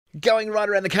Going right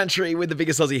around the country with the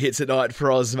biggest Aussie hits at night for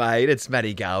Oz, mate. It's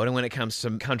Matty Gowan, and when it comes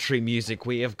to country music,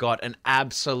 we have got an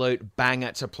absolute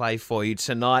banger to play for you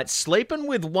tonight. Sleeping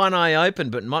with one eye open,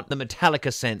 but not the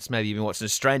Metallica sense. Maybe you've been watching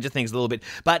Stranger Things a little bit.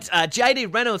 But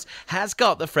JD Reynolds has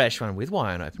got the fresh one with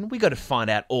one eye open. We got to find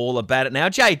out all about it now.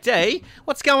 JD,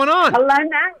 what's going on? Hello,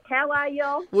 Matt. How are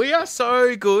you? We are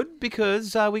so good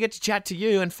because we get to chat to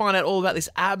you and find out all about this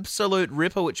absolute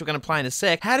ripper, which we're going to play in a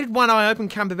sec. How did One Eye Open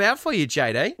come about for you,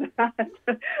 JD?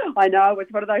 I know,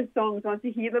 it's one of those songs, once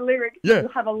you hear the lyrics, Yeah.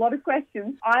 you'll have a lot of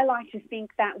questions. I like to think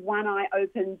that One Eye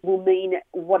Open will mean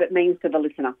what it means to the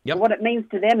listener. Yep. What it means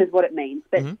to them is what it means.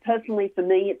 But personally, for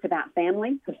me, it's about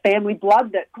family. The family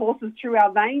blood that courses through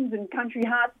our veins and country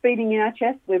hearts beating in our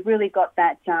chest. We've really got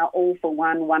that all for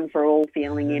one for all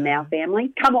feeling in our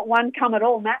family. Come at one, come at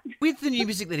all, Matt. With the new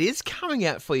music that is coming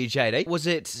out for you, JD, was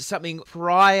it something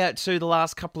prior to the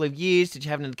last couple of years? Did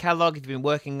you have it in the catalogue? Have you been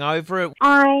working over it?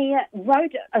 I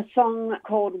wrote a song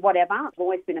called Whatever. I've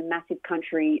always been a massive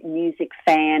country music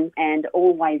fan and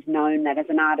always known that as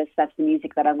an artist, that's the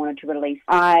music that I wanted to release.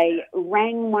 I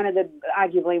rang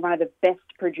arguably one of the best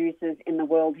producers in the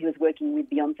world who was working with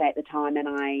Beyonce at the time, and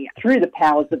I, through the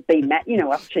powers that be, Matt, you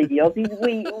know us cheeky Aussies,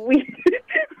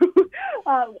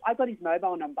 I got his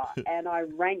mobile number and I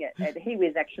rang it, and he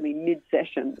was actually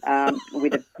mid-session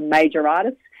with a major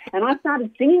artist, and I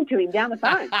started singing to him down the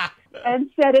phone. And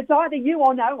said, it's either you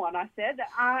or no one, I said. And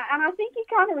I think he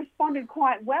kind of responded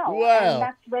quite well. Wow. And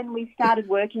that's when we started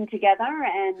working together.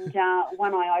 And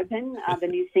One Eye Open, the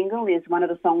new single, is one of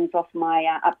the songs off my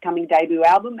upcoming debut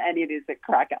album, and it is a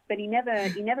cracker. But he never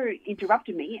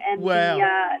interrupted me. And Wow.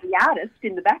 the artist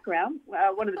in the background,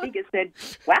 one of the biggest, said,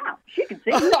 wow, she can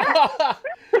sing.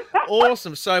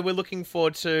 Awesome. So we're looking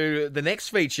forward to the next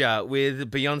feature with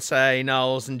Beyonce,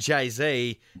 Knowles and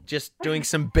Jay-Z just doing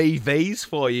some BVs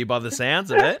for you by the sounds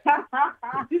of it.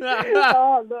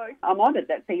 Oh, look. I'm honoured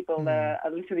that people are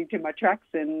listening to my tracks,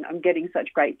 and I'm getting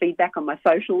such great feedback on my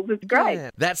socials. It's great. Yeah.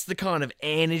 That's the kind of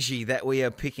energy that we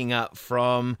are picking up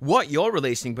from what you're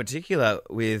releasing, in particular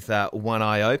with One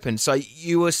Eye Open. So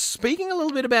you were speaking a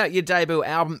little bit about your debut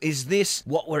album. Is this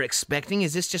what we're expecting?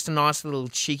 Is this just a nice little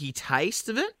cheeky taste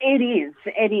of it? It is.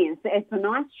 It's a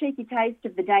nice cheeky taste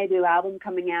of the debut album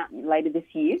coming out later this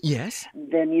year. Yes.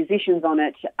 The musicians on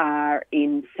it are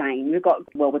insane.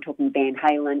 We're talking Van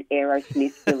Halen,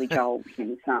 Aerosmith, Billy Joel,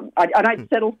 and some. I don't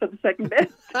settle for the second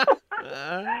best.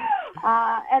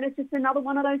 And it's just another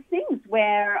one of those things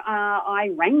where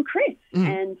I rang Chris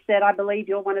and said, I believe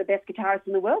you're one of the best guitarists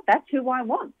in the world. That's who I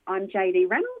want. I'm JD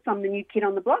Reynolds. I'm the new kid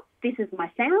on the block. This is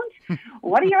my sound.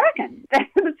 What do you reckon? And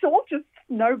it's all just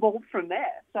snowballed from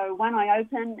there. So One Eye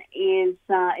Open is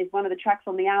one of the tracks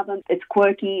on the album. It's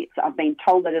quirky. I've been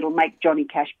told that it'll make Johnny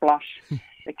Cash blush.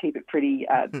 They keep it pretty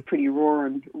raw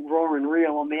and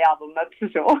real on the album, that's for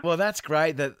sure. Well, that's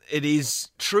great that it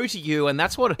is true to you, and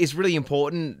that's what is really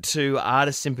important to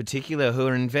artists in particular who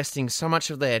are investing so much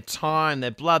of their time,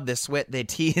 their blood, their sweat, their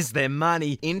tears, their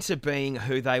money into being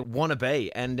who they want to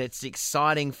be. And it's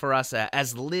exciting for us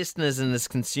as listeners and as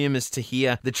consumers to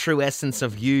hear the true essence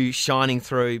of you shining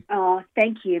through. Oh,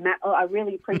 thank you, Matt. Oh, I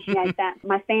really appreciate that.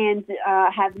 My fans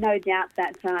have no doubt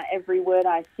that every word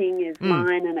I sing is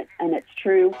mine, and it's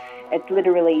true. It's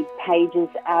literally pages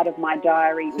out of my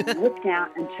diary, ripped out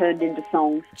and turned into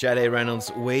songs. JD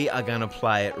Reynolds, we are going to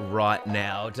play it right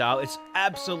now. Dale, it's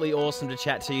absolutely awesome to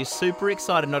chat to you. Super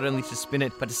excited not only to spin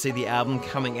it, but to see the album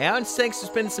coming out. And thanks for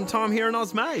spending some time here in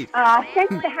Oz, mate.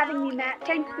 Thanks for having me, Matt.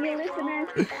 Thanks for your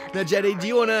listeners. Now, JD, do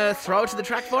you want to throw it to the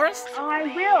track for us? I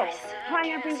will. Hi,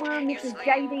 everyone. This is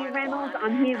JD Reynolds.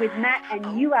 I'm here with Matt,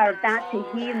 and you are about to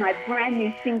hear my brand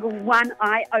new single, One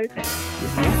Eye Open.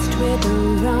 Messed with the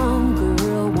wrong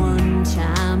girl one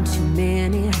time too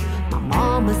many. My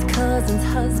mama's cousin's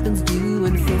husband's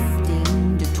doing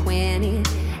 15 to 20.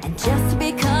 And just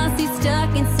because he's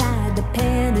stuck inside the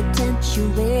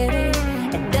penitentiary,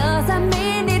 it doesn't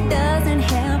mean he doesn't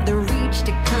have the reach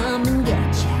to come and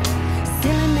get you.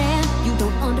 Silly man, you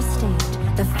don't understand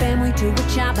the family to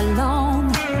which I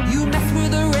belong. You mess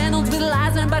with the Reynolds with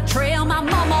lies and betrayal. My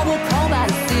mama will call that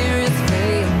a serious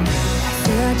fail.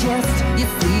 I suggest you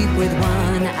sleep with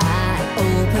one eye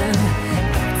open.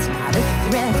 It's not a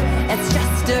threat, it's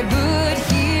just a good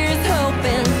here's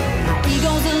hoping. My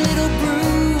ego's a little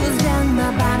bruised and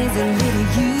my body's a little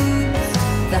used.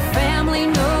 The family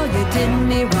know you did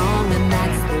me wrong, and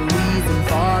that's the reason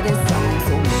for this song.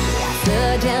 So I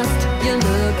suggest you're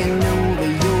looking over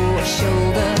your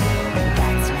shoulder.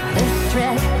 That's not a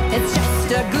threat, it's just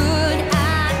a good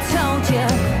I told you.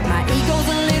 My ego's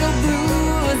a little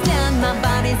bruised and my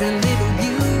body's a little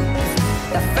used.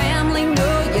 The family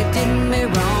know you did me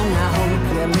wrong. I hope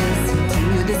you live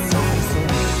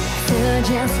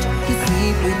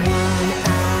with one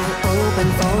eye open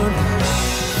for life.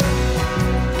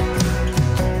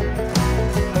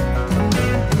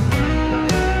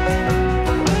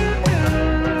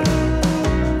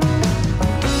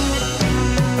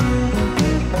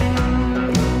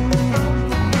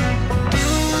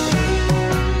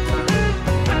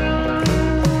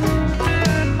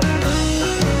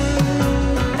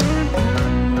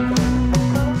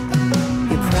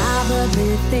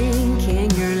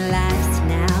 Thinking your life's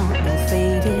now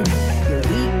ill-fated. Your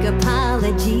weak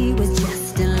apology was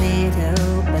just a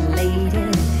little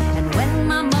belated. And when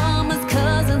my mama's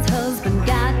cousin's husband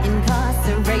got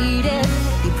incarcerated,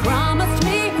 he promised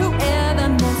me whoever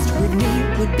messed with me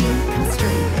would be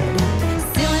castrated.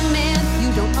 Silly man, you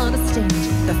don't understand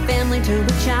the family to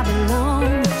which I belong.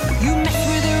 You mess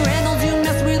with the Reynolds, you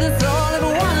mess with us all, and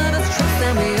one of us trips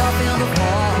and we all feel the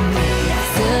fall. May I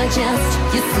suggest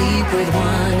you sleep with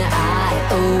one eye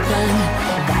open?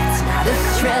 That's not a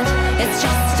threat, it's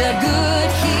just a good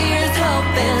here's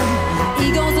hoping. My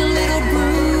ego's a little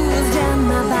bruised and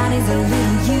my body's a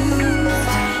little used.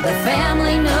 The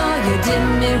family know you did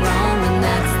me wrong, and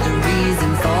that's the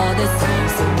reason for this song.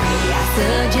 So may I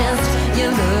suggest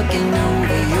you're looking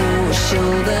over your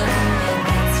shoulder?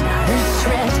 That's not a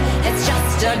threat, it's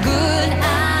just a good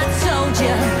I told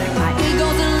you. My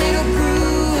ego's a little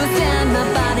bruised and my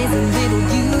body's a little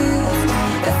used.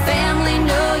 The family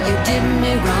know you did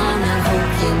me wrong. I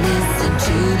hope you listen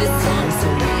to this song. So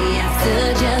may I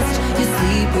suggest you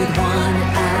sleep with one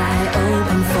eye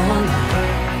open for life.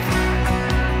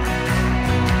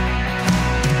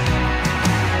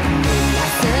 May I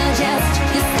suggest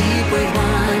you sleep with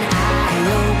one eye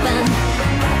open?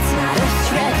 That's not a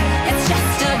threat, it's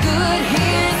just a good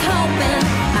here's hoping.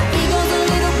 My ego's a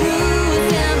little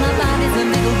bruised and my body's a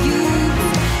little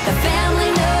used. The family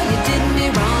know you did me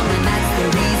wrong, and that's the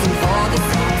reason for the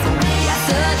song. So may I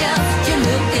suggest you're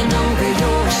looking over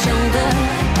your shoulder?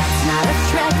 That's not a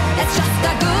threat, it's just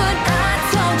a good I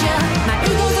told you. My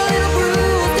ego's a little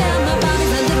bruised and my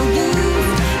body's a little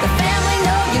used. The family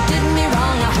know you did me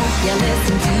wrong. I hope you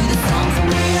listen to the song. So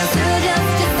may I suggest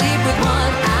you sleep with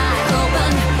one eye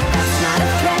open? That's not a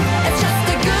threat, it's just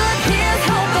a good here's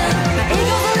hoping. My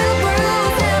ego's a little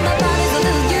bruised and my body's a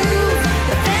little used.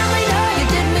 The family know you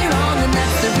did me wrong, and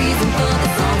that's the reason for the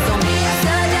song. So may I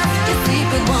suggest you sleep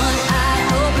with one eye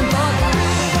open for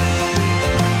life.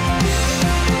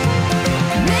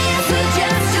 May I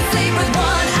suggest you sleep with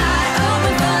one eye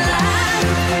open for life,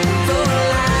 for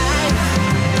life.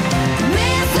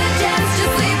 May I suggest you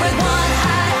sleep with one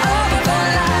eye open for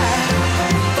life,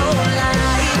 for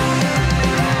life.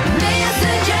 May I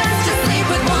suggest you sleep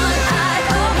with one eye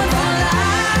open for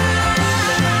life.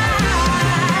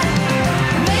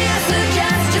 May I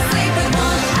suggest you sleep with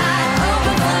one eye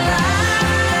open for life.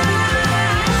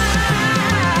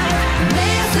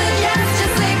 May I suggest you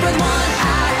sleep with one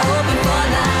eye open for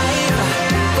life,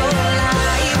 for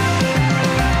life.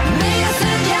 May I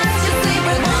suggest you sleep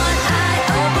with one eye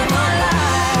open for life.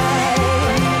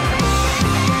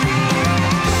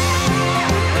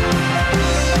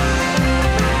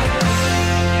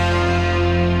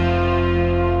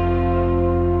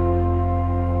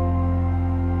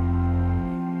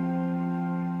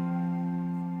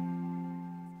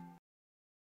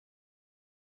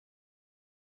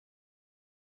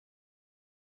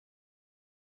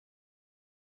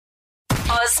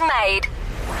 Oz Made.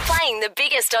 Playing the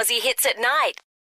biggest Aussie hits at night.